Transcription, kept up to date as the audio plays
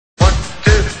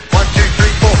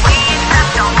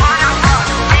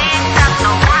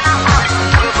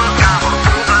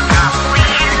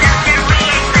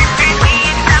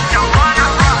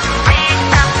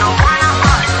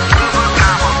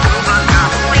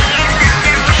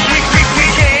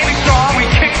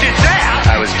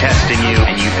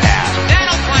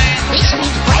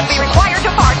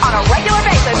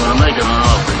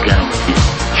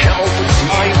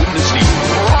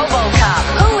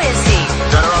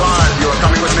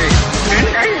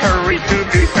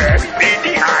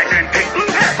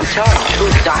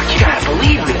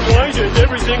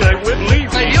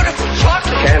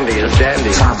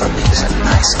dandy. Probably is a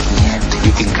nice kid.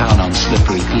 You can count on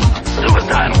slippery Pete.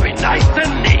 Suicide will be nice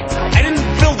and neat. I didn't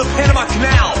build the Panama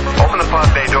Canal. Open the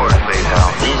pod bay doors, please, Hal.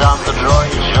 These aren't the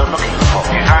droids you're looking for.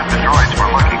 These aren't the droids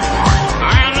we're looking for.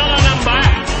 I am not a number.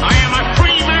 I am a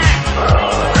free man.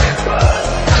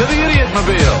 To the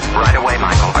idiot-mobile. Right away,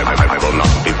 Michael. I will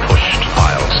not be pushed.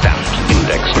 File stamped,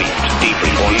 index leafed, deeply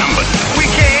or numbered. We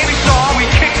came, we saw, we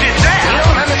kicked his ass. You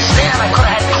don't understand. I could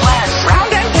have had class.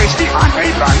 Round and tasty on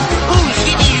Rayburn. Ooh,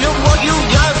 Jimmy, look what you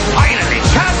done. Finally,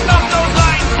 cast off those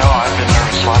lights. No, I've been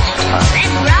nervous lots of times. Big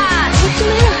Ron. What's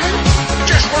the matter?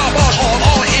 Just rob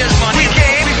all his money. We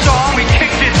came, we saw, we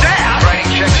kicked his ass. Writing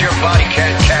checks to your body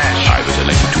can't cash. I was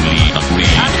elected to lead, not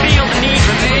lead. I feel the need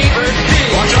for neighbors.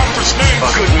 Watch out for snakes. A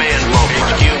good man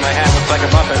loafer. My hat looks like a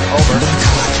muffin. Over.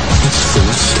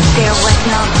 There was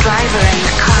no driver in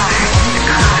the car. The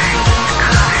car. The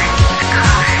car. The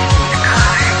car. The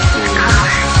car. The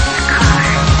car. The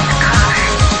car. The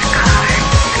car. The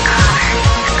car. The car. The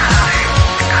car.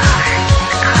 The car. The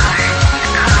car.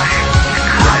 The car.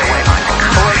 Right away, Michael.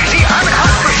 See, I'm in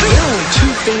hot pursuit. There are only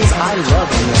two things I love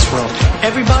in this world: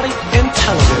 everybody and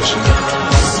television.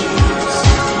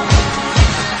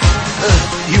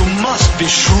 You must be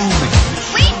shrooming.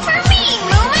 Wait for me,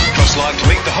 Moomin. Just like to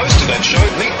meet the host of that show,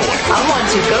 Meat Boy. I want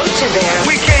to go to there.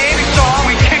 We came, we saw,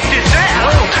 we kicked his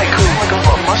ass. Oil tycoon with a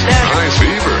mustache. High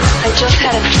fever. I just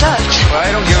had a touch. Well,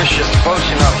 I don't give a shit. Close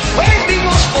enough. Where's the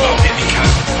useful? Any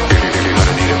kind. You're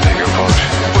gonna need a bigger boat.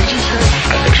 What'd you say?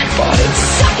 I think she bought it.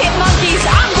 Suck it, monkeys.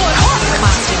 I'm going home.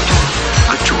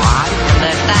 A drive.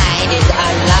 The fight is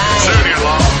alive. Senior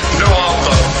law. No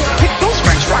alpha. Pick those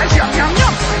french fries. Yum, yum,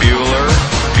 yum. Bueller.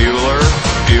 Bueller.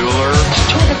 Bueller.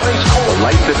 2 degrees cold.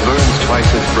 Light that burns twice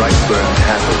as bright burns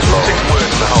half as long. 6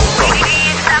 words, the whole problem.